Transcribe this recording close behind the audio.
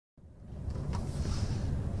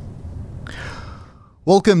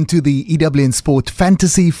Welcome to the EWN Sport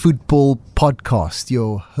Fantasy Football Podcast,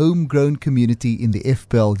 your homegrown community in the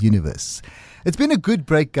FPL universe. It's been a good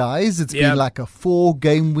break, guys. It's been like a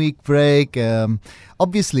 4-game week break.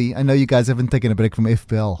 Obviously, I know you guys haven't taken a break from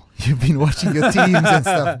FPL. You've been watching your teams and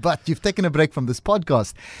stuff, but you've taken a break from this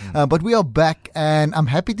podcast. But we are back, and I'm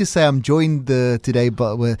happy to say I'm joined today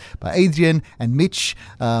by Adrian and Mitch.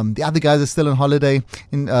 The other guys are still on holiday.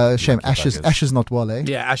 Shame, Ash is not well, eh?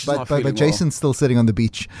 Yeah, Ash is not feeling But Jason's still sitting on the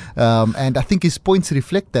beach. And I think his points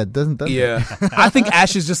reflect that, doesn't they? Yeah. I think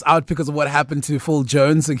Ash is just out because of what happened to Phil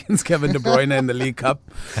Jones against Kevin De Bruyne in the League Cup.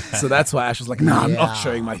 So that's why Ash was like, I'm not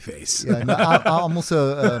showing my face. Yeah, no, I'm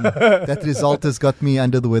also, that result has got me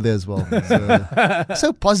under the weather as well.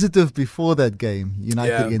 So positive before that game.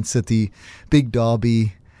 United against City, big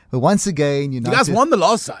derby. But once again, United... You guys won the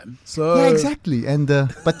last time. So yeah, exactly. And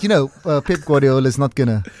but Pep Guardiola is not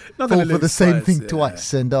gonna fall for the same thing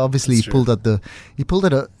twice. And obviously he pulled out a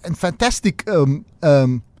fantastic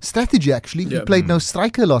strategy. Actually, he played no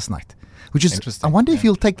striker last night, which is interesting. I wonder if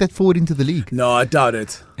he'll take that forward into the league. No, I doubt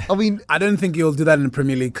it. I mean, I don't think he'll do that in the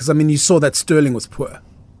Premier League because you saw that Sterling was poor.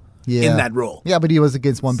 In that role. Yeah, but he was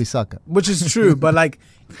against Wan-Bissaka. Which is true, but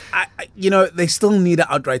they still need an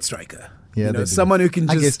outright striker. Yeah, someone who can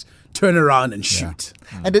just turn around and shoot.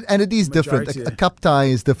 And it is different. A cup tie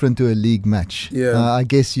is different to a league match. Yeah. I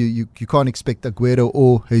guess you can't expect Aguero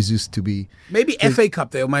or Jesus to be... Maybe FA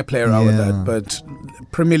Cup they might play around with that, but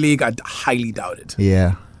Premier League I highly doubt it.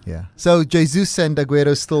 Yeah. So Jesus and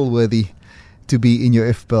Aguero still worthy to be in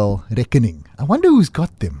your FPL reckoning. I wonder who's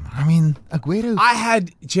got them. I mean, Aguero... I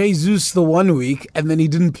had Jesus the one week, and then he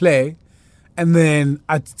didn't play. And then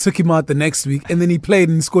I took him out the next week, and then he played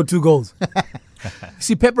and scored 2 goals.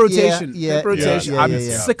 See, pep rotation. I'm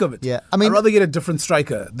sick of it. Yeah. I'd rather get a different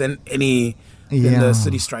striker than the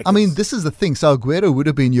City strikers. I mean, this is the thing. So Aguero would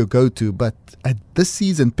have been your go-to, but at this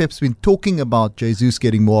season, Pep's been talking about Jesus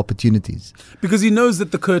getting more opportunities. Because he knows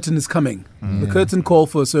that the curtain is coming. The curtain call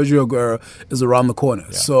for Sergio Aguero is around the corner.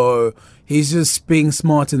 Yeah. So he's just being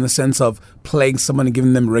smart in the sense of playing someone and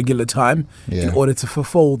giving them regular time in order to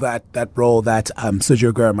fulfill that role that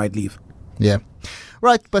Sergio Aguero might leave. Yeah.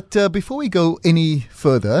 Right, but before we go any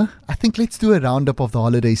further, I think let's do a roundup of the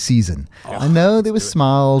holiday season. I know there were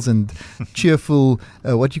smiles and cheerful,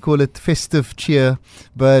 festive cheer,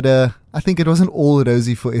 but I think it wasn't all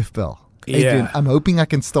rosy for FPL. Adrian, I'm hoping I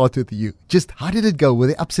can start with you. Just how did it go? Were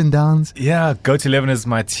there ups and downs? Yeah, Goat 11 is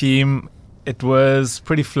my team. It was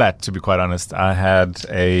pretty flat, to be quite honest. I had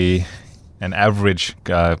an average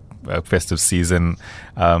festive season,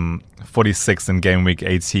 46 in game week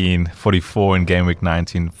 18, 44 in game week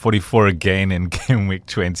 19, 44 again in game week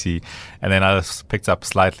 20, and then I picked up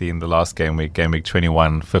slightly in the last game week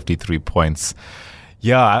 21, 53 points.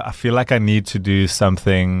 Yeah, I feel like I need to do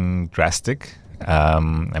something drastic,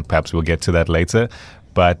 and perhaps we'll get to that later,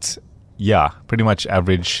 but yeah, pretty much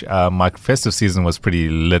average. My festive season was pretty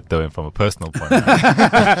lit, though, from a personal point of view.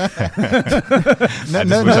 I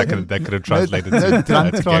just wish that could have translated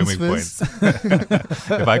to game week points.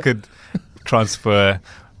 If I could transfer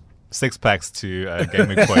 6 packs to game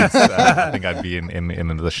week points, I think I'd be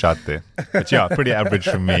in the shot there. But yeah, pretty average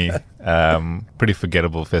for me. Pretty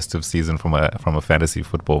forgettable festive season from a fantasy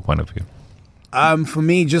football point of view. For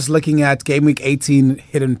me, just looking at game week 18,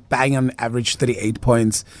 hit and bang on average 38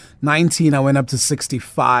 points. 19, I went up to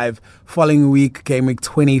 65. Following week, game week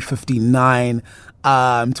 20, 59.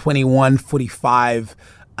 21, 45.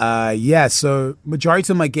 So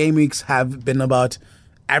majority of my game weeks have been about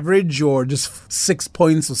average or just 6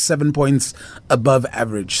 points or 7 points above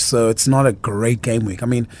average. So it's not a great game week. I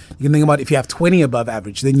mean, you can think about if you have 20 above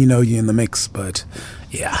average, then you're in the mix. But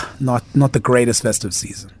yeah, not the greatest festive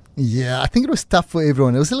season. Yeah, I think it was tough for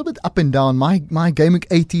everyone. It was a little bit up and down. My game week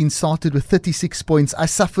 18 started with 36 points. I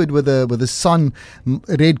suffered with a Son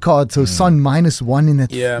red card, so Son -1 in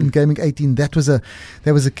game week 18. That was a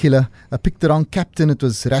killer. I picked the wrong captain. It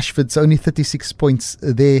was Rashford, so only 36 points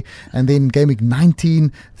there. And then game week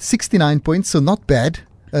 19, 69 points, so not bad.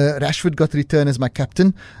 Rashford got return as my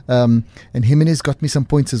captain, and Jimenez got me some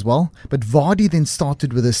points as well. But Vardy then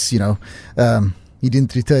started with this, he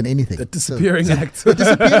didn't return anything. The disappearing act. The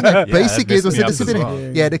disappearing act. Basically, it was a up as disappearing well.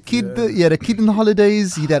 act. Yeah, the kid in the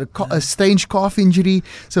holidays. He had a strange calf injury.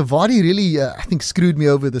 So Vardy really, I think, screwed me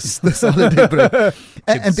over this holiday break.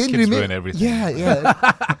 And then ruin everything.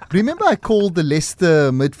 Yeah. Remember, I called the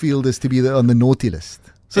Leicester midfielders to be on the naughty list.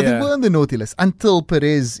 So they were on the naughty list until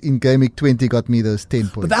Perez in game week 20 got me those 10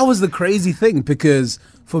 points. But that was the crazy thing, because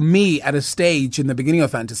for me, at a stage in the beginning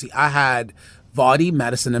of fantasy, I had Vardy,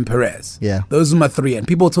 Maddison, and Perez. Yeah. Those are my three. And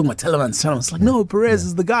people were talking about Telemans. It's like, no, Perez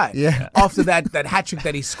is the guy. Yeah. After that hat-trick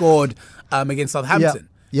that he scored against Southampton.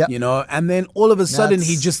 Yeah. You know, and then all of a sudden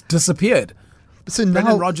he just disappeared. So Brendan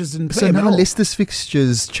now, Rodgers didn't play so him at now all. Leicester's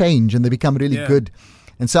fixtures change and they become really good.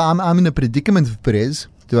 And so I'm in a predicament with Perez.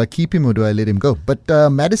 Do I keep him or do I let him go? But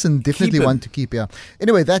Maddison definitely want to keep. Yeah.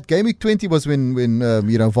 Anyway, that game week 20 was when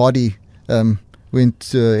Vardy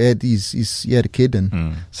he had a kid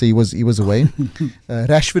and so he was away.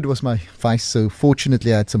 Rashford was my vice, so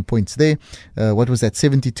fortunately I had some points there. What was that?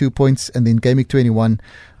 72 points, and then game week 21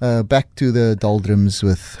 back to the doldrums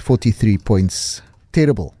with 43 points.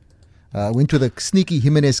 Terrible. Went with a sneaky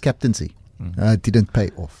Jimenez captaincy. Didn't pay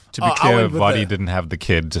off. To be clear, Vardy didn't have the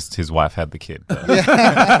kid, just his wife had the kid.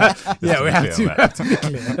 Yeah, we have to be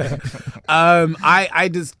clear. I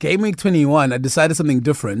just, game week 21, I decided something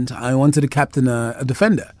different. I wanted to captain a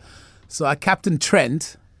defender. So I captained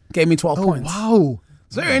Trent, gave me 12 points. Wow.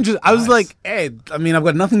 It's very interesting. I was like, hey, I mean, I've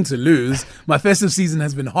got nothing to lose. My festive season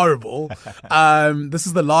has been horrible. This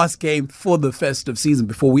is the last game for the festive season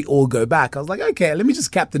before we all go back. I was like, okay, let me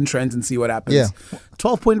just captain Trent and see what happens. Yeah.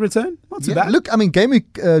 12-point return? Not too bad. Look, I mean, game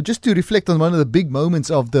week, just to reflect on one of the big moments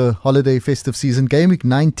of the holiday festive season, game week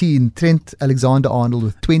 19, Trent Alexander-Arnold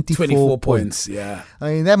with 24 points. Yeah.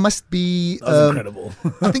 I mean, that must be... That was incredible.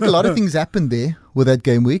 I think a lot of things happened there with that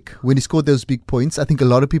game week when he scored those big points. I think a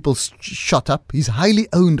lot of people shot up. He's highly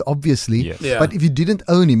owned, obviously. Yes. Yeah. But if you didn't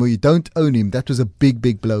own him or you don't own him, that was a big,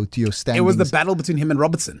 big blow to your standings. It was the battle between him and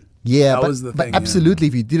Robertson. Yeah, that but, was the but thing, absolutely,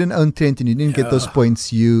 if you didn't own Trent and you didn't get those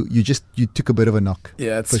points, you took a bit of a knock.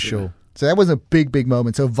 Yeah, that's for true. sure. So that was a big, big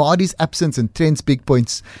moment. So Vardy's absence and Trent's big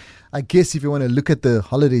points. I guess if you want to look at the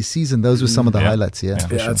holiday season, those were some of the highlights. Yeah,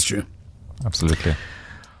 Yeah, that's true. Absolutely.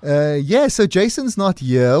 So Jason's not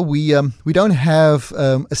here. We don't have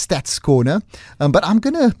a stats corner, but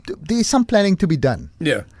there's some planning to be done.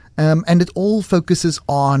 Yeah. And it all focuses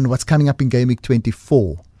on what's coming up in game week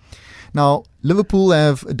 24. Now, Liverpool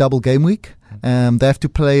have a double game week. They have to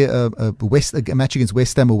play a match against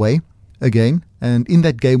West Ham away again. And in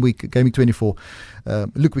that game week 24,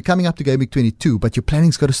 look, we're coming up to game week 22, but your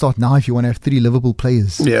planning's got to start now if you want to have 3 Liverpool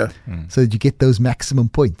players. Yeah. So that you get those maximum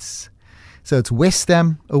points. So it's West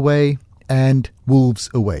Ham away and Wolves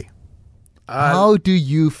away. How do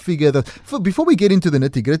you figure that? Before we get into the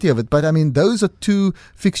nitty-gritty of it, but I mean, those are 2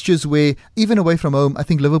 fixtures where, even away from home, I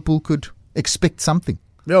think Liverpool could expect something.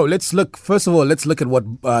 First of all, let's look at what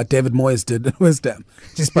David Moyes did at West Ham,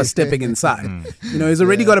 just by stepping inside. He's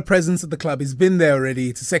already got a presence at the club. He's been there already.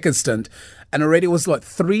 It's a second stint. And already it was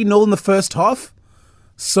 3-0 in the first half.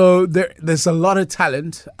 So there's a lot of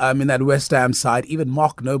talent in that West Ham side. Even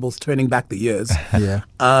Mark Noble's turning back the years. Yeah.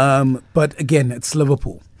 But again, it's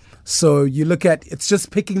Liverpool. So you look at, it's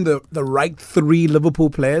just picking the right 3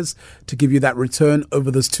 Liverpool players to give you that return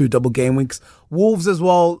over those 2 double game weeks. Wolves as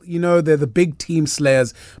well, they're the big team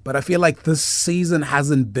slayers, but I feel like this season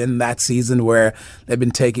hasn't been that season where they've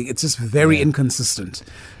been it's just very inconsistent,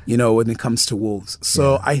 when it comes to Wolves.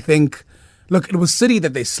 So I think, look, it was City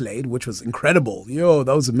that they slayed, which was incredible.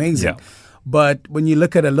 That was amazing. Yeah. But when you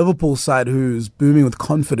look at a Liverpool side who's booming with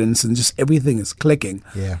confidence and just everything is clicking,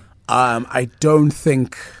 I don't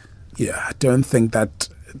think that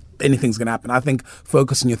anything's going to happen. I think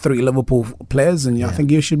focus on your 3 Liverpool players and I think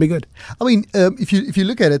you should be good. I mean, if you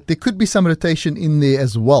look at it, there could be some rotation in there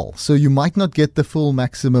as well. So you might not get the full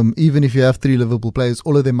maximum, even if you have 3 Liverpool players.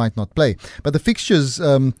 All of them might not play. But the fixtures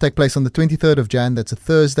take place on the 23rd of Jan. That's a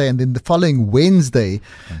Thursday. And then the following Wednesday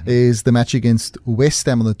is the match against West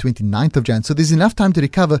Ham on the 29th of Jan. So there's enough time to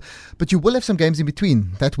recover. But you will have some games in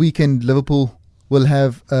between. That weekend, Liverpool will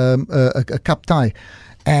have a cup tie.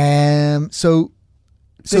 So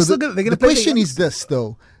the question is this,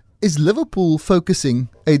 though. Is Liverpool focusing,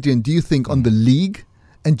 Adrian, do you think, on the league?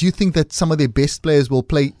 And do you think that some of their best players will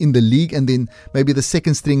play in the league and then maybe the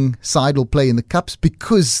second string side will play in the cups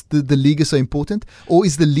because the league is so important? Or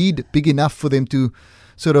is the lead big enough for them to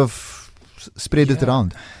sort of spread it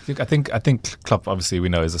around? I think Klopp, obviously, we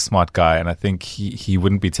know, is a smart guy, and I think he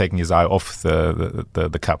wouldn't be taking his eye off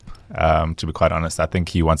the cup. To be quite honest, I think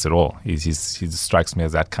he wants it all. He strikes me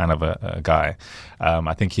as that kind of a guy.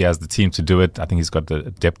 I think he has the team to do it. I think he's got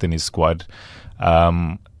the depth in his squad.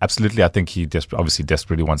 Absolutely, I think he obviously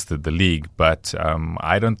desperately wants the league, but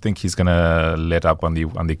I don't think he's going to let up on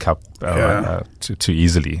the cup too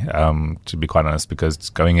easily. To be quite honest, because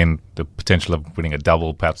going in, the potential of winning a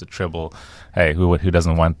double, perhaps a treble. Hey, who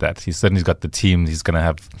doesn't want that? He's certainly got the team. He's going to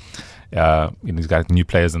have. He's got new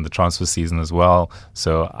players in the transfer season as well.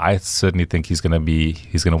 So I certainly think he's going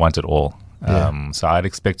to want it all. So I'd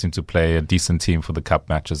expect him to play a decent team for the cup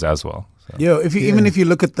matches as well. So. Even if you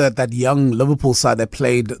look at that young Liverpool side that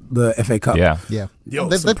played the FA Cup,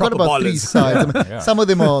 They've got about 3 sides. I mean, some of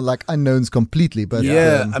them are like unknowns completely, but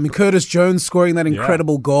I mean, Curtis Jones scoring that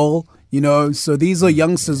incredible goal. So these are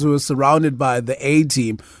youngsters who are surrounded by the A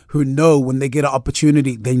team who know when they get an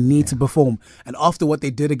opportunity, they need to perform. And after what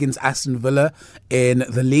they did against Aston Villa in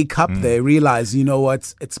the League Cup, they realize, you know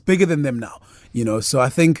what, it's bigger than them now. So I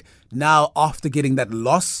think now after getting that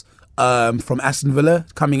loss from Aston Villa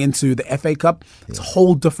coming into the FA Cup, it's a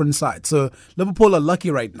whole different side. So Liverpool are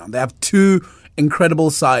lucky right now. They have 2 incredible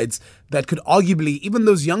sides that could arguably, even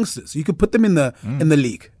those youngsters, you could put them in the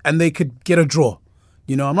league and they could get a draw.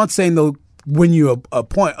 I'm not saying they'll win you a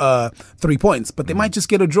point, 3 points, but they might just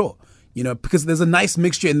get a draw. Because there's a nice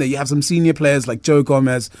mixture in there. You have some senior players like Joe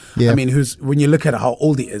Gomez. I mean, who's, when you look at how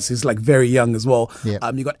old he is, he's like very young as well. You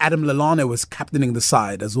got Adam Lallana was captaining the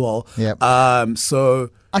side as well. So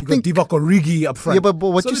I think Divock Origi up front. Yeah, but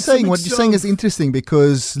what you're saying is interesting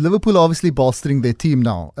because Liverpool are obviously bolstering their team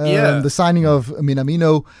now. The signing of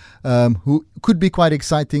Minamino, who could be quite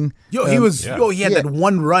exciting. He had that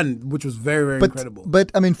one run which was very, very incredible.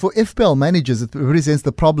 But I mean, for FPL managers, it represents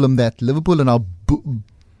the problem that Liverpool are now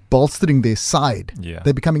bolstering their side.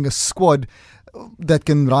 They're becoming a squad that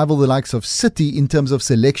can rival the likes of City in terms of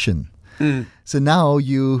selection. So now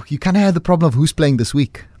you kind of have the problem of who's playing this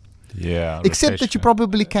week. Except that you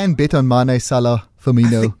probably can bet on Mane, Salah,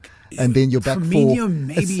 Firmino, and then you're back Firmino,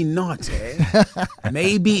 maybe not,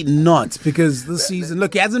 maybe not, because this season,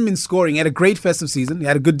 look, he hasn't been scoring. He had a great festive season. He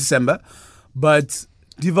had a good December, but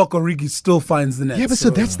Divock Origi still finds the net. Yeah, but so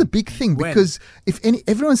that's the big thing because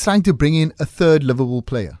everyone's trying to bring in a third Liverpool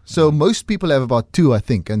player. So most people have about 2, I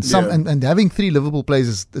think, and and having 3 Liverpool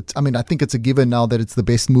players I think it's a given now that it's the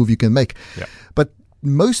best move you can make. But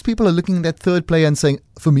most people are looking at that third player and saying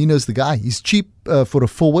Firmino's the guy. He's cheap for a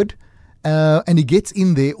forward, and he gets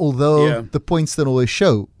in there. Although the points don't always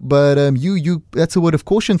show. But that's a word of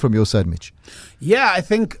caution from your side, Mitch. Yeah, I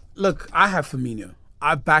think. Look, I have Firmino.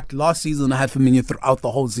 I backed last season. I had Firmino throughout the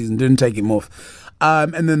whole season. Didn't take him off.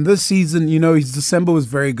 And then this season, his December was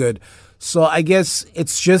very good. So I guess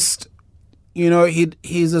it's just,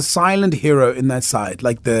 he's a silent hero in that side.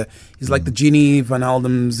 He's like the Gini Van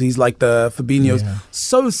Aldums. He's like the Fabinho's.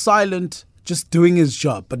 So silent, just doing his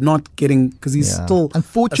job, but not getting, because he's still a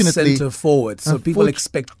centre forward. So people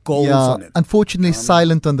expect goals on him. Unfortunately,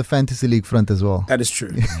 silent on the Fantasy League front as well. That is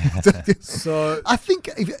true. So I think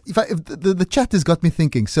if the chat has got me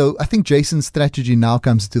thinking. So I think Jason's strategy now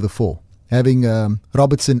comes to the fore, having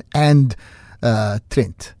Robertson and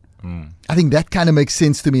Trent. I think that kind of makes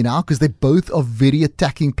sense to me now because they both are very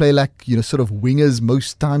attacking, play like sort of wingers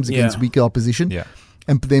most times against weaker opposition.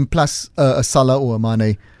 And then plus a Salah or a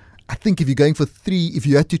Mane. I think if you're going for 3, if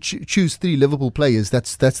you had to choose 3 Liverpool players,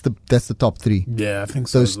 that's the top 3. Yeah, I think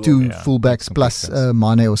so. Those 2 fullbacks plus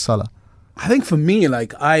Mane or Salah. I think for me,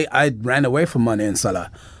 I ran away from Mane and Salah.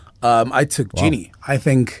 I took Gini. I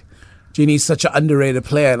think Gini's such an underrated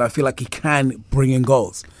player, and I feel like he can bring in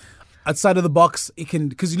goals. Outside of the box, he can,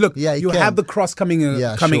 because look, you have the cross coming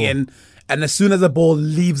in, and as soon as the ball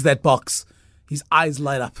leaves that box, his eyes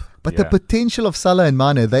light up. But the potential of Salah and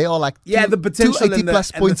Mane, they are like the potential 280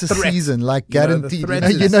 plus points a season, like guaranteed.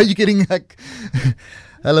 You're getting like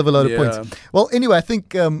hell of a lot of points. Well, anyway, I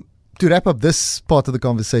think to wrap up this part of the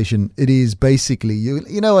conversation, it is basically,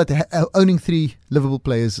 you know what, owning 3 Liverpool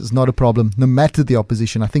players is not a problem, no matter the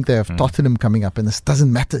opposition. I think they have Tottenham coming up, and this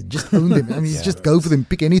doesn't matter. Just own them. I mean, just go for them.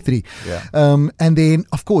 Pick any 3. And then,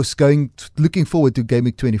 of course, looking forward to Game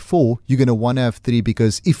Week 24, you're going to want to have 3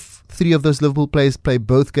 because if 3 of those Liverpool players play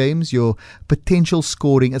both games, your potential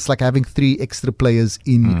scoring, it's like having 3 extra players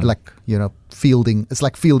in, fielding. It's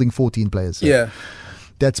like fielding 14 players. So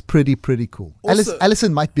that's pretty cool. Also,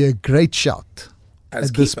 Alisson might be a great shout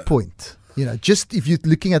at this point. Just if you're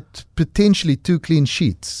looking at potentially 2 clean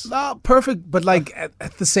sheets. Perfect, but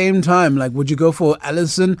at the same time, would you go for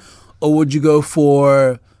Alisson or would you go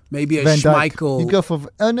for maybe a Schmeichel? You go for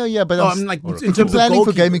I'm in terms of planning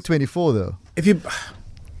for Game Week 24 though. If you,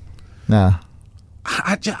 nah,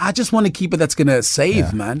 I just want a keeper that's gonna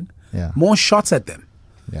save, man. More shots at them.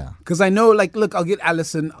 Because I know, look, I'll get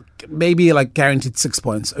Alisson, maybe guaranteed 6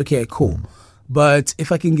 points. Okay, cool. But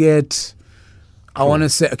if I can get, I want to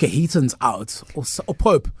say, okay, Heaton's out or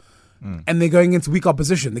Pope, and they're going into weak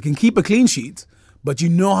opposition. They can keep a clean sheet, but you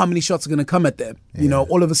know how many shots are going to come at them.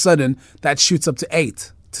 All of a sudden, that shoots up to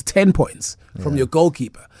 8 to 10 points from your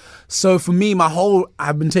goalkeeper. So for me,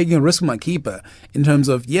 I've been taking a risk with my keeper in terms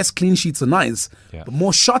of, yes, clean sheets are nice, but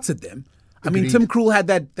more shots at them. Agreed. I mean, Tim Krul had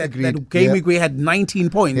that game week where he had 19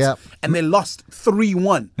 points and they lost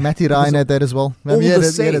 3-1. Matty Ryan had that as well.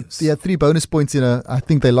 He had 3 bonus points I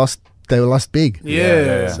think they lost they lost big.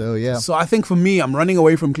 Yeah. So yeah. So I think for me, I'm running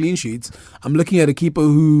away from clean sheets. I'm looking at a keeper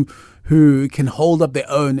who can hold up their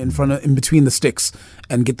own in between the sticks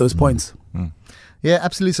and get those points. Yeah,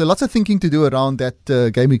 absolutely. So lots of thinking to do around that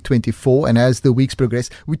game week 24, and as the weeks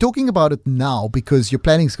progress, we're talking about it now because your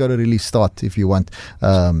planning's got to really start if you want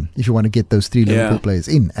to get those 3 Liverpool players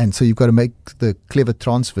in, and so you've got to make the clever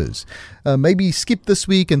transfers. Maybe skip this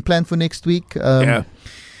week and plan for next week.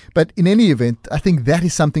 But in any event, I think that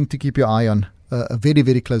is something to keep your eye on, a very,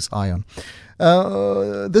 very close eye on.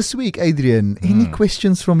 This week, Adrian, any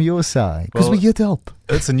questions from your side? Because we're here to help.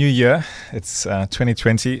 It's a new year. It's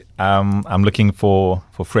 2020. I'm looking for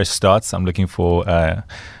fresh starts. I'm looking for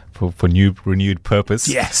new renewed purpose.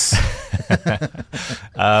 Yes.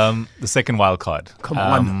 The second wild card. Come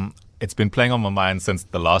on. It's been playing on my mind since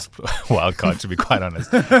the last wild card, to be quite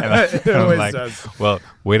honest. And I'm like, well,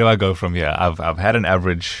 where do I go from here? I've had an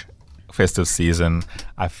average festive season.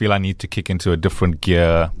 I feel I need to kick into a different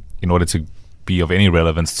gear in order to be of any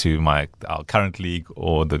relevance to our current league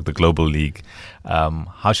or the global league.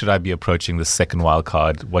 How should I be approaching the second wild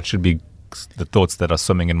card? What should be the thoughts that are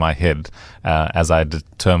swimming in my head as I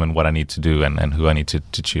determine what I need to do and who I need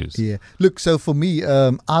to choose? Yeah. Look, so for me,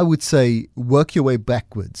 I would say work your way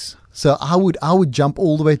backwards. So I would jump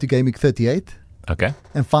all the way to game week 38. Okay.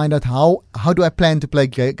 And find out how do I plan to play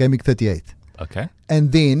game week 38. Okay.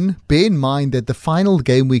 And then bear in mind that the final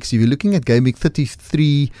game weeks, if you're looking at game week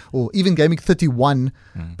 33 or even game week 31,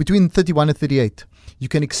 between 31 and 38, you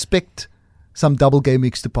can expect some double game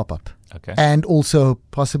weeks to pop up. Okay. And also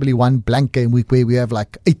possibly one blank game week where we have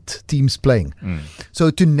like 8 teams playing. So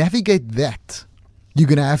to navigate that, you're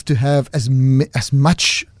going to have as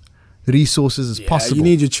much resources as possible. You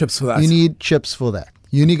need your chips for that. You need chips for that.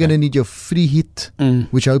 You're going to need your free hit,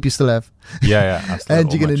 which I hope you still have. Yeah.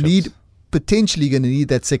 And you're going to potentially going to need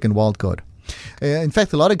that second wild card. In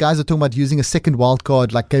fact, a lot of guys are talking about using a second wild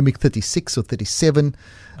card like game week 36 or 37.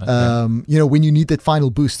 Okay. When you need that final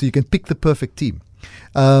boost, so you can pick the perfect team.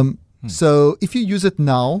 So if you use it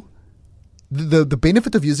now, the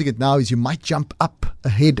benefit of using it now is you might jump up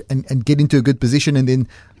ahead and get into a good position and then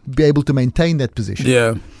be able to maintain that position.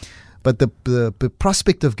 Yeah. But the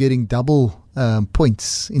prospect of getting double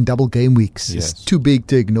points in double game weeks is too big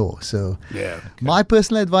to ignore. So my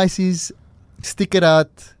personal advice is stick it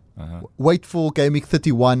out, wait for game week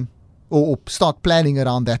 31 or start planning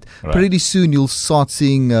around that. Right. Pretty soon you'll start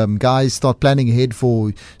seeing guys start planning ahead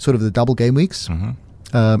for sort of the double game weeks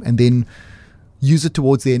and then use it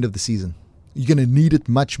towards the end of the season. You're going to need it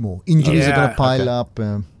much more. Injuries are going to pile up.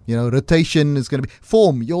 Rotation is going to be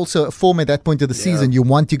form. You also form at that point of the season. You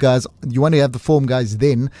want to have the form guys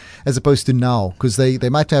then, as opposed to now, because they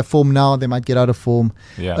might have form now, they might get out of form.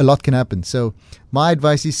 Yeah. A lot can happen. So my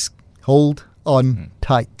advice is hold on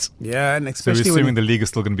tight. Yeah, and especially so we're assuming the league is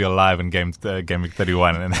still going to be alive in game week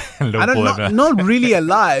 31 and Liverpool. Not really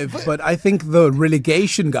alive, but I think the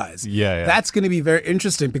relegation guys. That's going to be very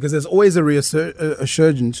interesting because there's always a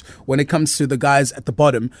resurgence when it comes to the guys at the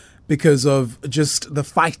bottom because of just the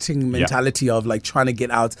fighting mentality of like trying to get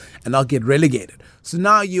out and not get relegated. So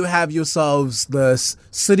now you have yourselves, the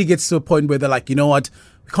City gets to a point where they're like, you know what,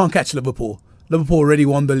 we can't catch Liverpool. Liverpool already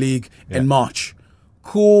won the league in March.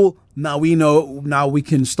 Cool. Now we know. Now we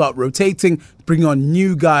can start rotating, bring on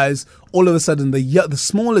new guys. All of a sudden, the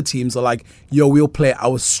smaller teams are like, "Yo, we'll play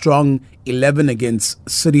our strong 11 against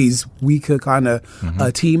City's weaker kind of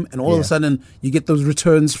team," and all of a sudden, you get those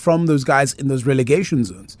returns from those guys in those relegation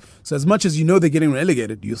zones. So as much as you know they're getting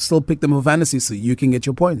relegated, you still pick them for fantasy so you can get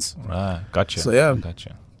your points. Right, gotcha. So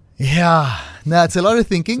gotcha. Yeah, no, it's a lot of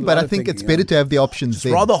thinking, but I think it's better to have the options.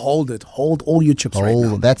 Just rather hold it. Hold all your chips right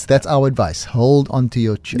now. That's our advice. Hold on to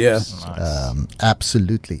your chips. Yeah, nice.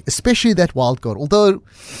 Absolutely. Especially that wild card. Although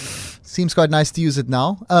seems quite nice to use it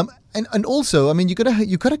now. And also, I mean, you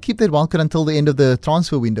gotta keep that wild card until the end of the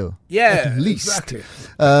transfer window. Yeah, at least. Exactly.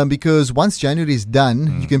 Because once January is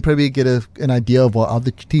done, you can probably get an idea of what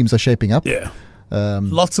other teams are shaping up. Yeah.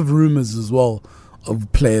 Lots of rumors as well of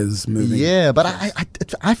players moving. Yeah, but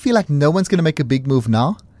I feel like no one's going to make a big move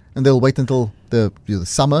now, and they'll wait until the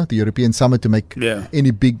summer, the European summer, to make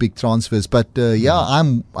any big transfers. But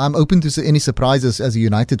I'm open to any surprises as a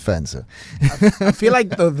United fan. So I feel like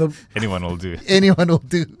the anyone will do. Anyone will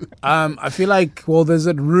do. I feel like there's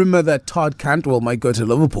a rumor that Todd Cantwell might go to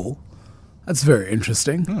Liverpool. That's very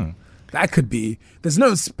interesting. That could be. There's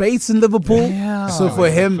no space in Liverpool, so for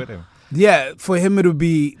him. Yeah, for him it would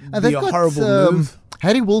be a horrible move.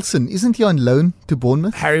 Harry Wilson, isn't he on loan to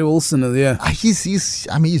Bournemouth? Harry Wilson,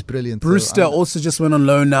 he's brilliant. Brewster also just went on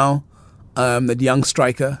loan now. That young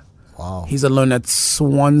striker. Wow. He's on loan at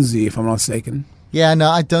Swansea, if I'm not mistaken. Yeah, no,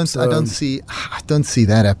 I don't see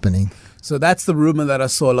that happening. So that's the rumor that I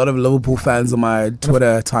saw. A lot of Liverpool fans on my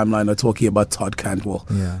Twitter timeline are talking about Todd Cantwell.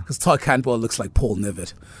 Yeah. Because Todd Cantwell looks like Paul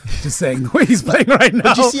Nivet. Just saying the way he's playing right now.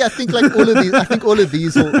 But you see, I think like all of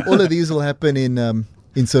these will happen in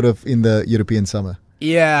the European summer.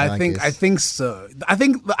 Yeah, I think so. I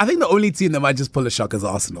think the only team that might just pull a shock is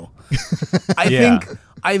Arsenal. I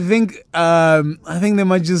think they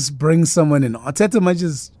might just bring someone in. Arteta might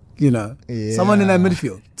just, someone in that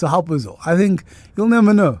midfield to help us all. I think you'll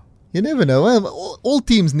never know. You never know. Well, all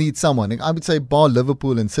teams need someone. I would say bar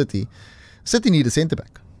Liverpool and City. City need a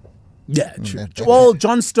centre-back. Yeah, true. Well,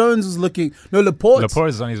 John Stones was looking... No, Laporte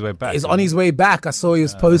is on his way back. He's on his way back. I saw he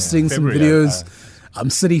was posting some videos.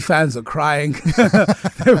 City fans are crying.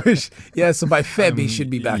 They wish, so by Feb he should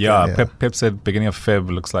be back. Pep said beginning of Feb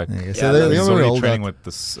looks like. So he's already training with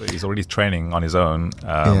this. He's already training on his own.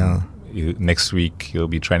 Next week he'll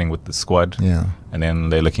be training with the squad. Yeah, and then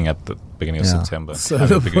they're looking at the beginning of September,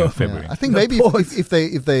 beginning of February. I think maybe if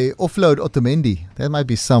they offload Otamendi, that might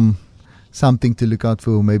be something to look out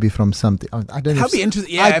for, maybe from something. I don't know.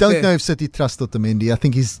 I don't know if City trust Otamendi. I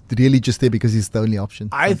think he's really just there because he's the only option.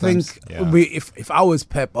 I think if I was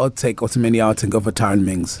Pep, I'd take Otamendi out and go for Tyrone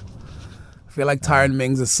Mings. I feel like Tyrone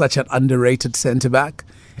Mings is such an underrated centre back.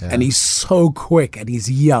 Yeah. And he's so quick and he's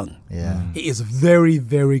young. Yeah. He is very,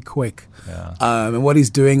 very quick. Yeah. And what he's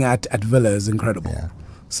doing at Villa is incredible. Yeah.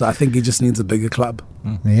 So I think he just needs a bigger club.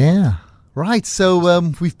 Yeah. Right, so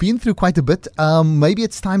we've been through quite a bit. Maybe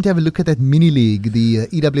it's time to have a look at that mini league, the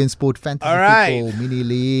EWN Sport Fantasy Football Mini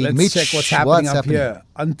League. Let's check what's happening up here.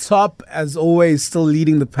 On top, as always, still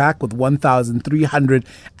leading the pack with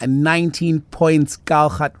 1,319 points,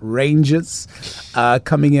 Kalgat Rangers.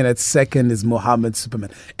 Coming in at second is Mohammed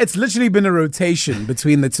Superman. It's literally been a rotation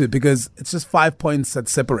between the two because it's just 5 points that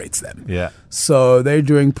separates them. Yeah. So they're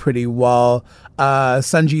doing pretty well.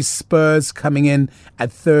 Sanji Spurs coming in at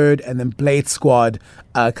third, and then Blade Squad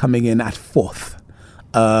coming in at fourth.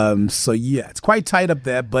 It's quite tight up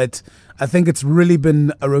there, but I think it's really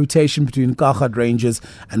been a rotation between Kalgat Rangers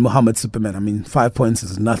and Mohammed Superman. I mean, 5 points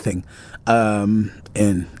is nothing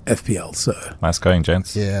in FPL. So nice going,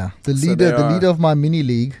 gents. Yeah, the leader of my mini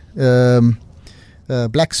league,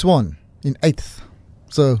 Black Swan, in 8th.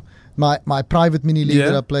 So my private mini league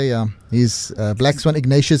that I play, is Black Swan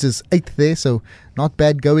Ignatius is 8th there, so not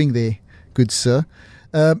bad going there, good sir.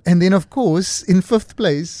 And then, of course, in 5th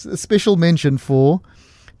place, a special mention for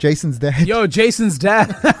Jason's dad. Yo, Jason's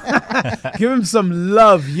dad. Give him some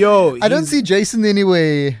love, yo. I don't see Jason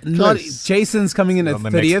anywhere. Jason's coming in at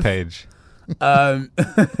 30th. Next page.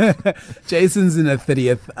 Jason's in at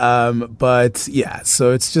 30th. But yeah,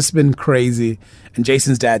 so it's just been crazy. And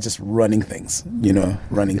Jason's dad just running things,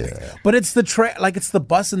 things. But it's it's the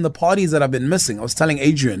bus and the parties that I've been missing. I was telling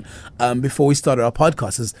Adrian before we started our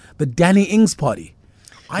podcast, is the Danny Ings party.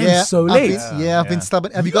 I am so late. I've been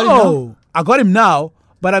stubborn. Have you got him now? I got him now,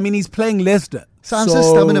 but I mean, he's playing Leicester. So I'm so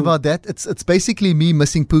stubborn about that. It's basically me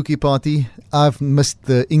missing Pookie party. I've missed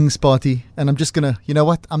the Ings party. And I'm just going to, you know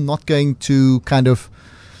what? I'm not going to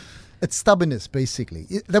it's stubbornness, basically.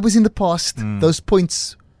 That was in the past. Those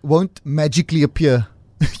points won't magically appear,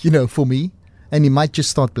 for me. And he might just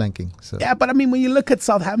start blanking. So. Yeah, but I mean, when you look at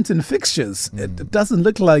Southampton fixtures, it doesn't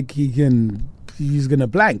look like he's going to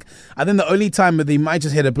blank. I think the only time that he might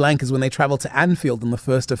just hit a blank is when they travel to Anfield on the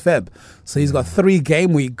 1st of Feb. So he's got 3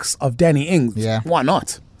 game weeks of Danny Ings. Yeah. Why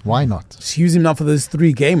not? Just use him now for those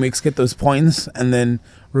 3 game weeks, get those points, and then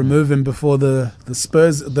remove him before the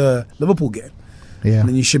Liverpool game. Yeah. And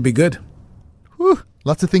then you should be good. Whew.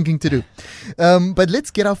 Lots of thinking to do. But let's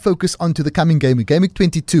get our focus onto the coming game week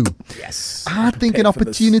 22. Yes. I think an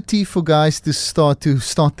opportunity for guys to start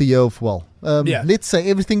the year off well. Let's say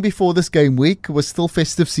everything before this game week was still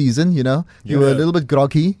festive season, You were a little bit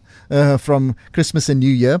groggy from Christmas and New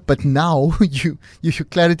Year, but now your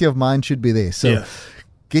clarity of mind should be there. So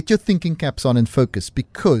get your thinking caps on and focus,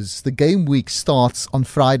 because the game week starts on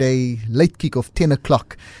Friday, late kickoff, 10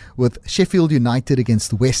 o'clock, with Sheffield United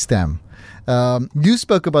against West Ham. You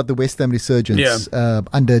spoke about the West Ham resurgence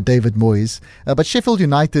under David Moyes, but Sheffield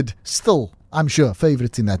United still, I'm sure,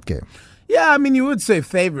 favourites in that game. Yeah, I mean, you would say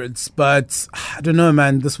favourites, but I don't know,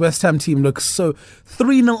 man. This West Ham team looks so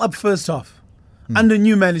 3-0 up first half under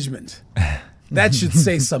new management. That should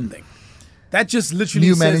say something. That just literally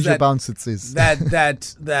new says manager bounce. It says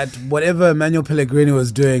that whatever Manuel Pellegrini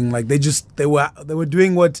was doing, like they were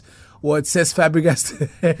doing what what Cesc Fabregas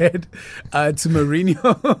did to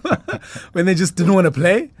Mourinho when they just didn't want to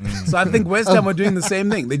play. So I think West Ham are doing the same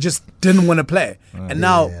thing. They just didn't want to play. And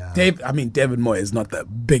now, David Moyes is not the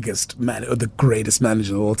biggest man or the greatest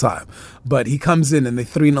manager of all time, but he comes in and they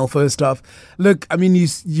 3-0 first half. Look, I mean, you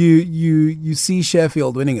see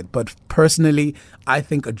Sheffield winning it, but personally, I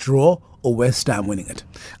think a draw or West Ham winning it.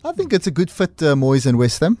 I think it's a good fit, Moyes and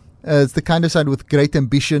West Ham. It's the kind of side with great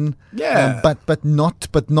ambition, but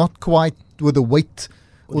not quite with the weight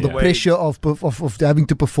or the pressure of having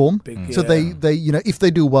to perform. So they if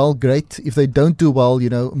they do well, great. If they don't do well,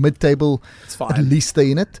 mid-table, at least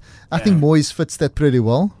stay in it. I think Moyes fits that pretty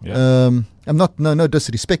well. Yeah. I'm not no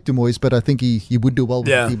disrespect to Moyes, but I think he would do well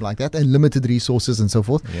with a team like that and limited resources and so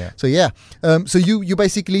forth. Yeah. So you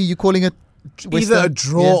basically you're calling it West either Ham? A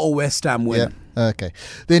draw or West Ham win. Yeah. Okay.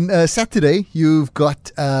 Then Saturday, you've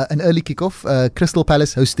got an early kickoff, Crystal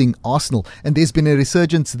Palace hosting Arsenal. And there's been a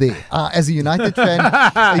resurgence there. As a United fan,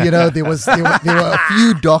 there were a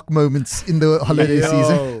few dark moments in the holiday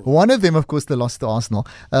season. One of them, of course, the loss to Arsenal.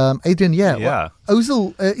 Adrian,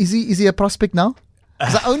 Ozil, is he a prospect now?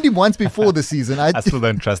 Because only once before the season. I still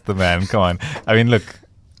don't trust the man. Come on. I mean, look.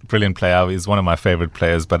 Brilliant player. He's one of my favorite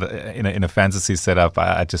players, but in a fantasy setup,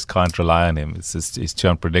 I just can't rely on him. He's too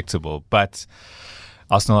unpredictable. But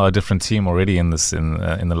Arsenal are a different team already in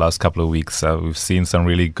the last couple of weeks. We've seen some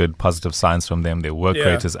really good positive signs from them. Their work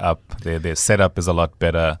rate is up. Their setup is a lot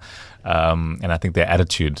better, and I think their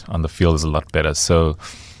attitude on the field is a lot better. So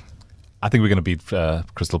I think we're going to beat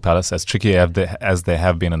Crystal Palace, as tricky as they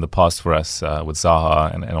have been in the past for us with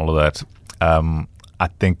Zaha and all of that. I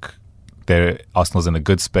think Arsenal's in a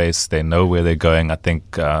good space. They know where they're going. I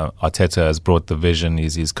think Arteta has brought the vision.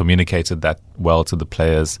 He's communicated that well to the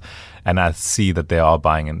players, and I see that they are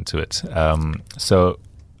buying into it. So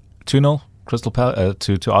 2-0 Crystal Palace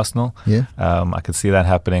to Arsenal. Yeah, I can see that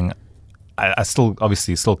happening. I still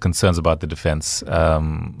concerns about the defense,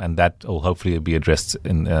 and that will hopefully be addressed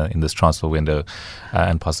in this transfer window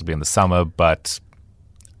and possibly in the summer. But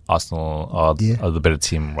Arsenal are the better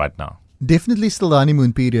team right now. Definitely still the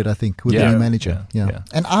honeymoon period, I think, with the new manager. Yeah.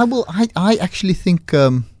 And I actually think,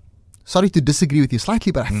 sorry to disagree with you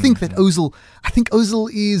slightly, but I think that Ozil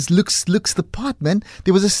looks the part, man.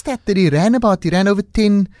 There was a stat that he ran over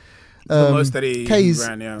 10 the most that he Ks.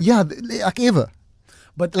 ran, Yeah, like ever.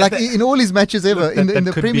 But like in all his matches ever in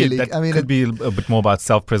the Premier League. That could be a bit more about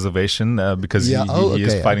self-preservation because he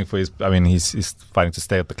is fighting for his. I mean, he's fighting to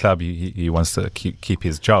stay at the club. He wants to keep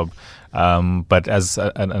his job. But as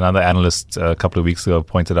another analyst a couple of weeks ago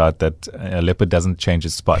pointed out, that Leopard doesn't change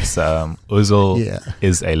his spots. Ozil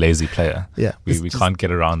is a lazy player. Yeah, we can't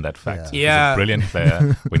get around that fact. Yeah. He's a brilliant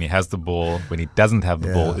player. When he has the ball, when he doesn't have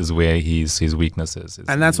the ball, is where his weakness is.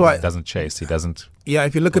 And that's why he doesn't chase. He doesn't. Yeah,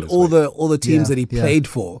 if you look at all the teams that he played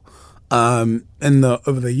for,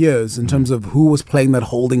 over the years, in terms of who was playing that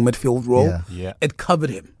holding midfield role, it covered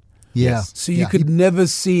him. Yeah. So you could never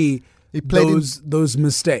see those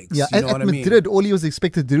mistakes. Yeah, you know at Madrid, all he was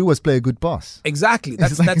expected to do was play a good pass. Exactly.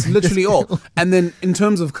 That's literally all. And then in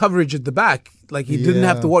terms of coverage at the back, like he didn't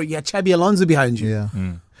have to worry. You had Xabi Alonso behind you. Yeah.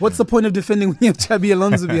 What's the point of defending when you have Xabi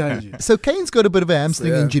Alonso behind you? So Kane's got a bit of a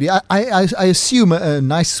hamstring injury. I assume a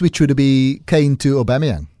nice switch would be Kane to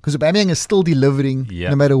Aubameyang. Because Aubameyang is still delivering,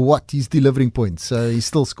 no matter what, he's delivering points. So he's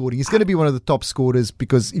still scoring. He's going to be one of the top scorers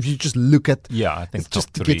because if you just look at, I think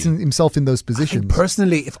just to get himself in those positions.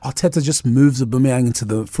 Personally, if Arteta just moves Aubameyang into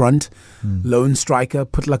the front, lone striker,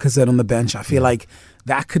 put Lacazette on the bench, I feel like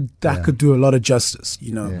that could do a lot of justice,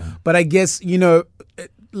 Yeah. But I guess,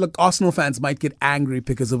 look, Arsenal fans might get angry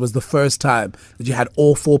because it was the first time that you had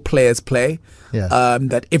all four players play. Yeah.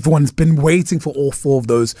 That everyone's been waiting for all four of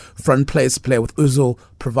those front players to play, with Ozil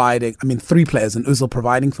providing, 3 players and Ozil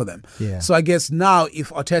providing for them. Yeah. So I guess now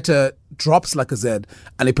if Arteta drops Lacazette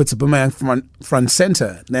and he puts Aubameyang front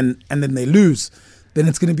center, and then they lose, then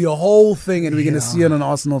it's going to be a whole thing, and we're going to see it on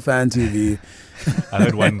Arsenal fan TV. I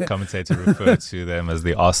heard one commentator refer to them as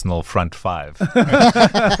the Arsenal front five, with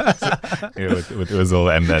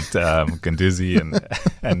Ozil and that Guendouzi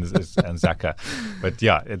and Xhaka. But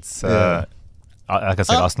it's like I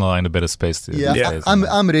said, Arsenal are in a better space to.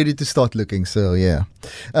 I'm ready to start looking. So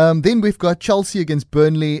then we've got Chelsea against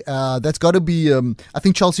Burnley. That's got to be. I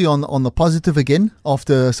think Chelsea on the positive again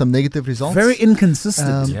after some negative results. Very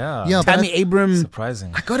inconsistent. Tammy Abraham.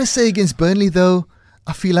 Surprising. I got to say, against Burnley though,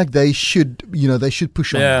 I feel like they should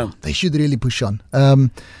push on. Yeah. They should really push on.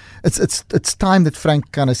 It's time that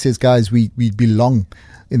Frank kind of says, guys, we belong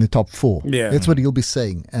in the top 4. Yeah. That's what he'll be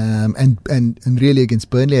saying. And really against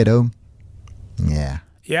Burnley at home. Yeah.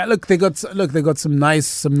 Yeah, look, they got some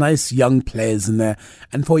nice young players in there,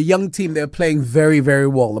 and for a young team, they're playing very, very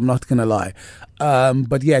well. I'm not gonna lie,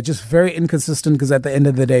 but yeah, just very inconsistent. Because at the end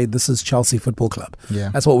of the day, this is Chelsea Football Club.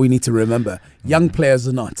 Yeah, that's what we need to remember. Young players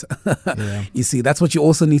are not. Yeah. You see, that's what you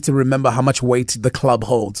also need to remember, how much weight the club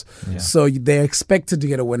holds. Yeah. So they're expected to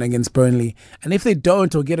get a win against Burnley, and if they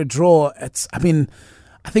don't or get a draw, I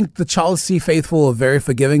think the Chelsea faithful are very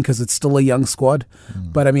forgiving because it's still a young squad.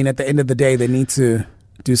 But I mean, at the end of the day, they need to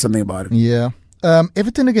do something about it. Yeah.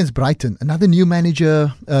 Everton against Brighton, another new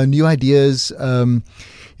manager, new ideas.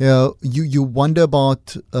 You wonder about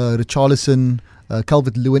Richarlison,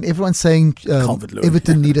 Calvert-Lewin. Everyone's saying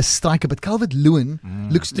Everton need a striker, but Calvert-Lewin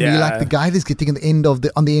looks to me like the guy that's getting on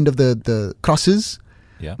the end of the crosses.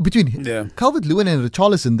 Yeah. Between Calvert-Lewin and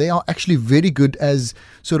Richarlison, they are actually very good as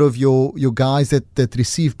sort of your guys that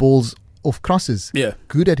receive balls off crosses. Yeah.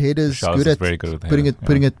 Good at headers, good at very good with putting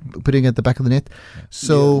it at the back of the net. Yeah.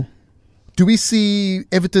 So do we see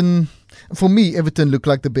Everton? For me, Everton look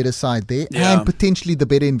like the better side there and potentially the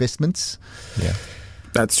better investments. Yeah.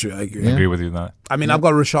 That's true. I agree. I agree with you on that. I mean, I've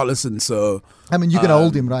got Richarlison, so I mean, you can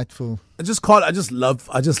hold him, right? I just love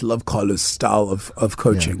Carlo's style of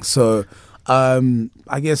coaching. Yeah. So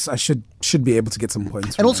I guess I should be able to get some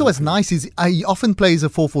points. And also what's nice is he often plays a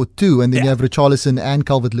 4-4-2 and then you have Richarlison and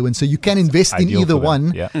Calvert-Lewin. So you can invest in either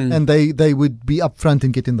one and they would be up front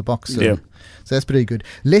and get in the box. So, so that's pretty good.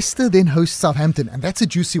 Leicester then hosts Southampton, and that's a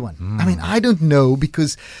juicy one. I mean, I don't know,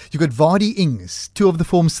 because you've got Vardy, Ings, two of the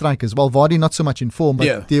form strikers. Well, Vardy not so much in form,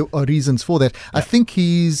 but there are reasons for that. I think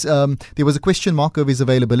there was a question mark over his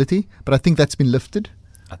availability, but I think that's been lifted.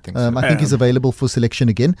 I think so. I think he's available for selection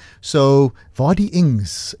again. So Vardy,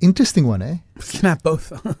 Ings, interesting one, eh? You can have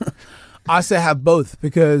both. I say have both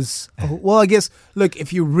because, well, I guess, look,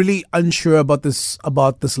 if you're really unsure about this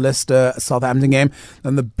Leicester Southampton game,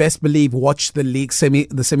 then the best believe watch the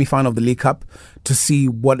semi-final of the League Cup to see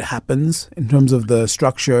what happens in terms of the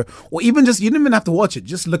structure, or even just, you don't even have to watch it,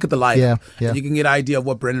 just look at the lineup. And you can get an idea of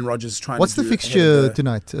what Brendan Rodgers is trying What's to do. What's the fixture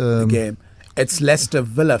tonight? The game. It's Leicester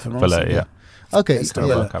Villa. Villa. Okay,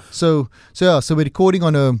 so we're recording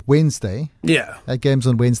on a Wednesday. Yeah, game's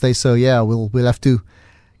on Wednesday. So we'll have to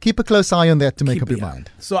keep a close eye on that to make up your mind.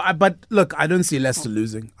 So, but look, I don't see Leicester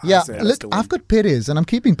losing. Look, I've got Perez, and I'm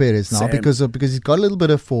keeping Perez now because he's got a little bit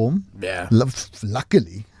of form. Yeah,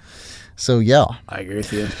 luckily. So I agree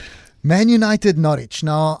with you. Man United, Norwich.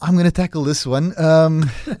 Now, I'm going to tackle this one.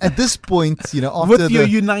 At this point, after with your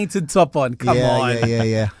United top on, come on.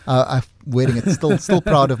 I'm wearing it. Still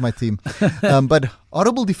proud of my team. But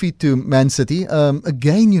horrible defeat to Man City.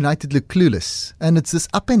 Again, United look clueless. And it's this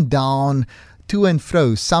up and down, to and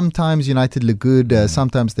fro. Sometimes United look good,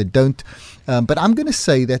 sometimes they don't. But I'm going to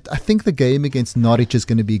say that I think the game against Norwich is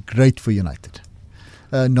going to be great for United.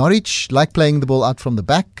 Norwich like playing the ball out from the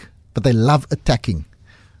back, but they love attacking.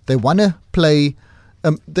 They want to play.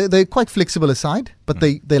 They're quite flexible aside, but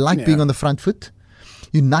they like being on the front foot.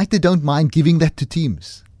 United don't mind giving that to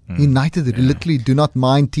teams. United literally do not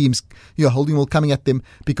mind teams holding ball coming at them,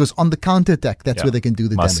 because on the counter attack, that's where they can do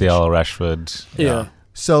the damage. Martial, Rashford. Yeah.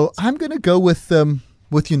 So I'm going to go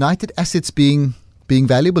with United assets being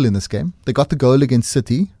valuable in this game. They got the goal against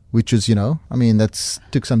City, which is, that's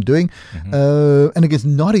took some doing. And against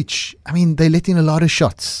Norwich, they let in a lot of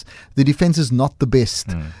shots. The defense is not the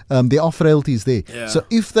best. There are frailties there. Yeah. So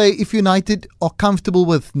if United are comfortable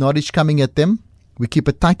with Norwich coming at them, we keep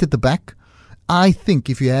it tight at the back. I think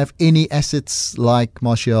if you have any assets like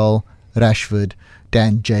Martial, Rashford,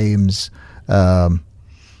 Dan James, I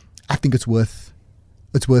think it's worth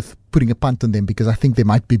putting a punt on them, because I think there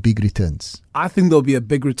might be big returns. I think there'll be a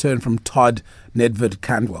big return from Todd Nedved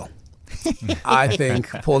Cantwell. I think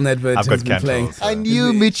Paul Nedved has been playing. So. I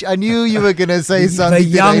knew, Mitch. I knew you were going to say something. The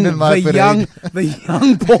young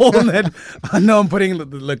Paul Nedved. I know I'm putting.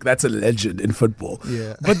 Look, that's a legend in football.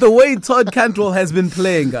 Yeah. But the way Todd Cantwell has been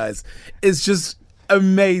playing, guys, is just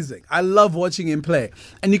amazing. I love watching him play,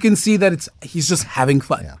 and you can see that he's just having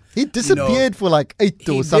fun. Yeah. He disappeared for like 8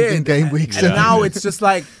 or something game weeks, and now it's just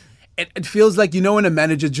like. It feels like, when a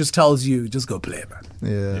manager just tells you, just go play, man.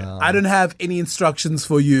 Yeah. I don't have any instructions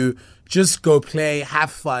for you. Just go play, have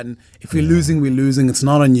fun. If we're losing, we're losing. It's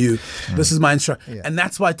not on you. This is my instruction. Yeah. And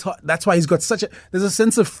that's why he's got there's a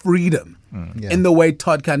sense of freedom in the way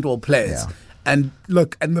Todd Cantwell plays. Yeah. And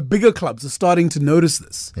look, and the bigger clubs are starting to notice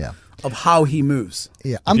this. Yeah. Of how he moves.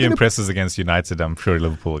 Yeah. If he impresses against United, I'm sure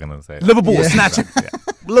Liverpool are going to say that. Liverpool will snatch it.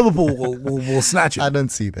 Liverpool will snatch it. I don't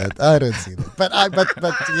see that. But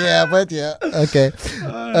okay.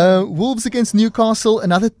 Wolves against Newcastle,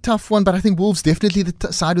 another tough one, but I think Wolves definitely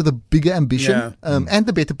the side with the bigger ambition and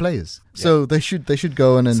the better players. So they should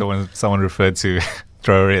go on and. Someone referred to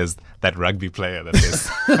Traore as that rugby player that is.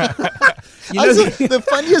 The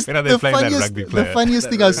funniest, When are they playing that rugby player? the funniest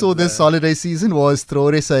thing I saw this holiday season was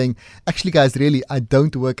Traore saying, "Actually, guys, really, I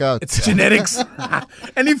don't work out. It's genetics."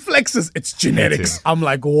 And he flexes. It's genetics. I'm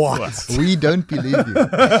like, what? We don't believe you."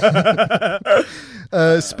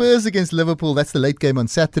 Spurs against Liverpool. That's the late game on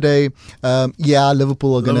Saturday.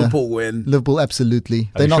 Liverpool are gonna Liverpool win. Liverpool, absolutely.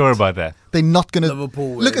 Are you sure about that? They're not gonna.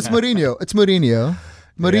 Liverpool win. Look, it's Mourinho. It's Mourinho.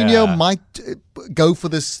 Mourinho Yeah. might go for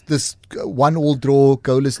this 1-1 draw,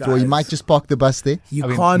 goalless draw. He Guys. might just park the bus there. You I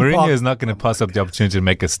mean, can't Mourinho park- is not going to pass up the opportunity to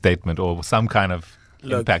make a statement or some kind of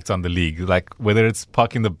impact on the league. Like whether it's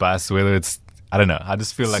parking the bus, whether it's I don't know. I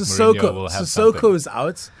just feel like Mourinho will have Sissoko something. is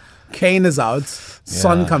out. Kane is out.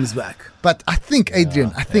 Son comes back. But I think,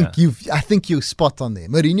 Adrian, I think you're spot on there.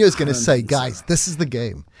 Mourinho is going to say, guys, this is the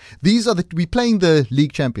game. We're playing the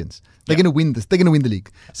league champions. They're going to win this. They're going to win the league.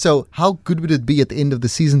 So how good would it be at the end of the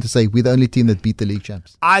season to say we're the only team that beat the league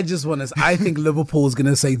champs? I think Liverpool is going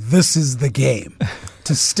to say this is the game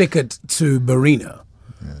to stick it to Mourinho.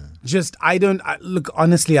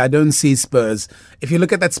 Honestly, I don't see Spurs. If you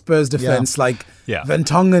look at that Spurs defense,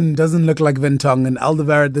 Vertonghen doesn't look like Vertonghen.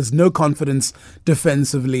 Alderweireld, there's no confidence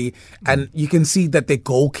defensively. And you can see that their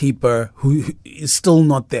goalkeeper, who is still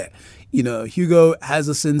not there. You know, Hugo has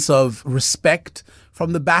a sense of respect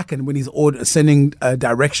from the back, and when he's sending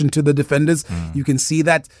direction to the defenders, you can see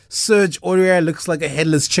that. Serge Aurier looks like a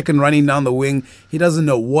headless chicken running down the wing. He doesn't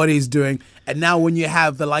know what he's doing. And now when you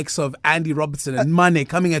have the likes of Andy Robertson and Mane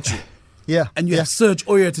coming at you, and you have Serge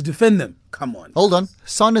Aurier to defend them, come on. Hold on.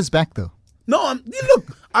 Son is back, though. No,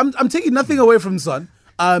 I'm taking nothing away from Son.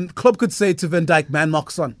 Klopp could say to Van Dijk, man, mark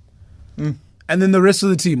Son. And then the rest of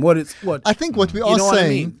the team, what? I think what we are You know what I saying,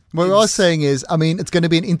 mean? what we are saying is, I mean, it's going to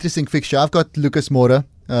be an interesting fixture. I've got Lucas Moura,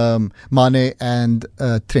 Mane, and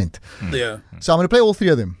Trent. Yeah. So I'm going to play all three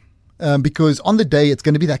of them because on the day it's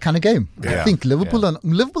going to be that kind of game. I Yeah. think Liverpool are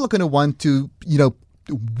going to want to,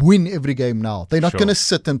 win every game now. They're not Sure. going to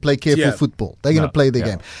sit and play careful Yeah. football. They're going to play their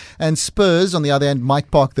game. And Spurs, on the other hand, might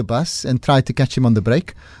park the bus and try to catch him on the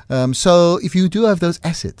break. So if you do have those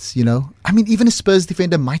assets, I mean, even a Spurs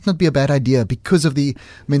defender might not be a bad idea because of the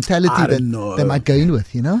mentality I that don't know. they might go in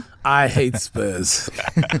with, I hate Spurs.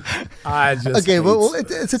 I just Okay, hate well,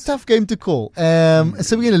 Spurs. it's a tough game to call.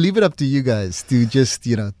 So we're going to leave it up to you guys to just,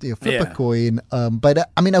 flip a Yeah. coin. But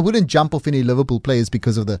I mean, I wouldn't jump off any Liverpool players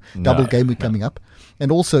because of the double game week coming up.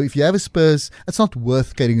 And also, if you have a Spurs, it's not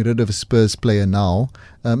worth getting rid of a Spurs player now.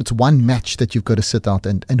 It's one match that you've got to sit out.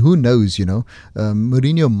 And who knows,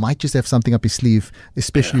 Mourinho might just have something up his sleeve,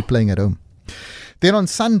 especially playing at home. Then on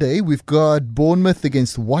Sunday, we've got Bournemouth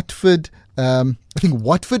against Watford. I think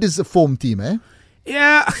Watford is a form team, eh?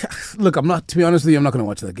 Yeah, look, to be honest with you, I'm not going to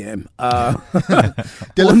watch that game.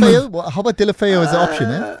 Delafeu? How about Delafeu as an option,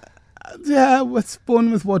 eh? Yeah, what's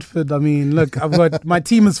Bournemouth, Watford? I mean, look, I've got my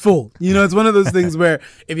team is full. It's one of those things where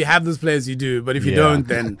if you have those players, you do, but if you don't,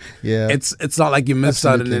 then it's not like you missed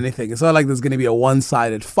out on anything. It's not like there's going to be a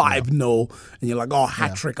one-sided 5-0, and you're like, oh,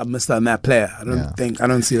 hat trick, I missed out on that player. I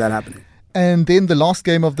don't see that happening. And then the last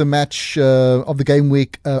game of the match of the game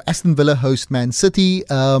week, Aston Villa host Man City,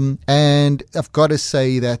 and I've got to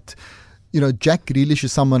say that Jack Grealish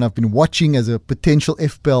is someone I've been watching as a potential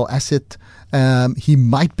FPL asset. He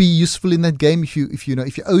might be useful in that game if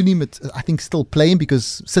you own him. I think still play him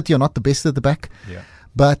because City are not the best at the back. Yeah.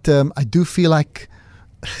 But I do feel like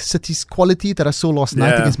City's quality that I saw last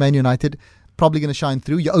night against Man United probably going to shine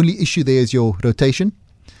through. Your only issue there is your rotation.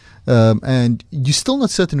 And you're still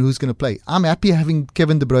not certain who's going to play. I'm happy having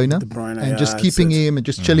Kevin De Bruyne and just keeping him and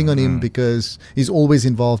just chilling on him because he's always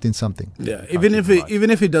involved in something. Yeah, even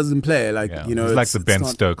if he doesn't play, he's like the Ben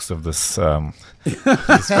Stokes of this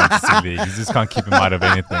fantasy league. You just can't keep him out of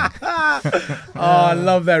anything. I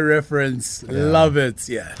love that reference. Love it.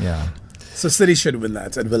 Yeah. So City should win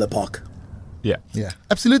that at Villa Park. Yeah,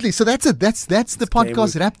 absolutely. So that's it. That's the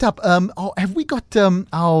podcast wrapped up. Have we got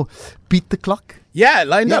our beat the clock? Yeah,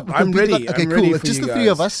 lined up. I'm ready. Okay, I'm cool. ready It's for just you the guys. three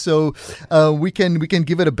of us, so we can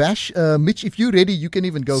give it a bash. Mitch, if you're ready, you can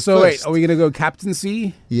even go So first. wait, are we gonna go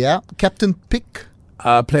captaincy? Yeah, captain pick.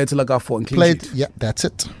 Player to look out for and clean sheet. Yeah, that's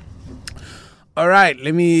it. All right,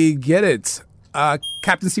 let me get it.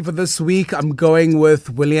 Captaincy for this week, I'm going with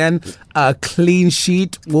Willian. Clean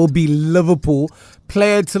sheet will be Liverpool.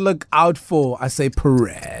 Player to look out for, I say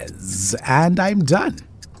Perez. And I'm done.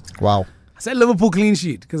 Wow. I said Liverpool clean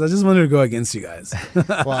sheet because I just wanted to go against you guys.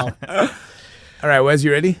 Wow. All right, Wes,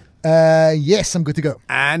 you ready? Yes, I'm good to go.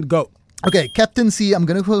 And go. Okay, captaincy, I'm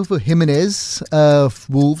going to go for Jimenez,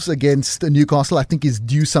 Wolves against Newcastle. I think he's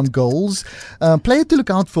due some goals. Player to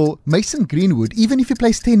look out for, Mason Greenwood. Even if he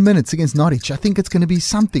plays 10 minutes against Norwich, I think it's going to be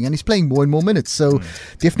something. And he's playing more and more minutes. So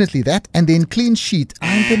definitely that. And then clean sheet,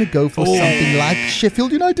 I'm going to go for something like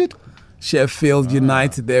Sheffield United. Sheffield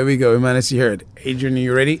United. There we go. We managed to hear it. Adrian, are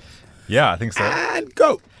you ready? Yeah, I think so. And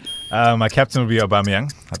go. My captain will be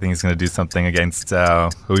Aubameyang. I think he's going to do something against, who are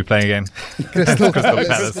we playing again? Crystal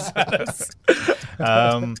Palace.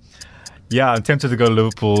 Yeah, I'm tempted to go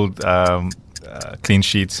Liverpool clean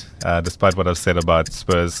sheet, despite what I've said about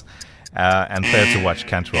Spurs. And player to watch,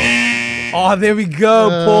 Cantwell. Oh, there we go.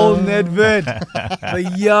 Paul Nedved. The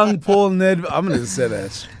young Paul Nedved. I'm going to say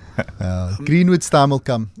that. Greenwood's time will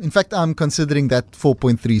come. In fact, I'm considering that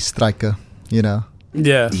 4.3 striker, Yeah.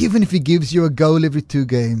 Even if he gives you a goal every 2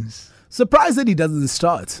 games. Surprised that he doesn't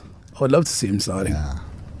start. I would love to see him starting. Yeah.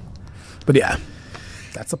 But yeah,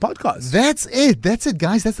 that's the podcast. That's it,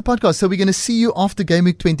 guys. That's the podcast. So we're going to see you after Game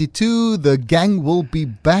Week 22. The gang will be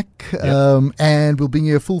back and we'll bring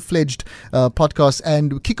you a full-fledged podcast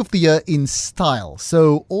and kick off the year in style.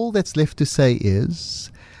 So all that's left to say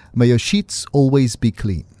is, may your sheets always be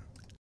clean.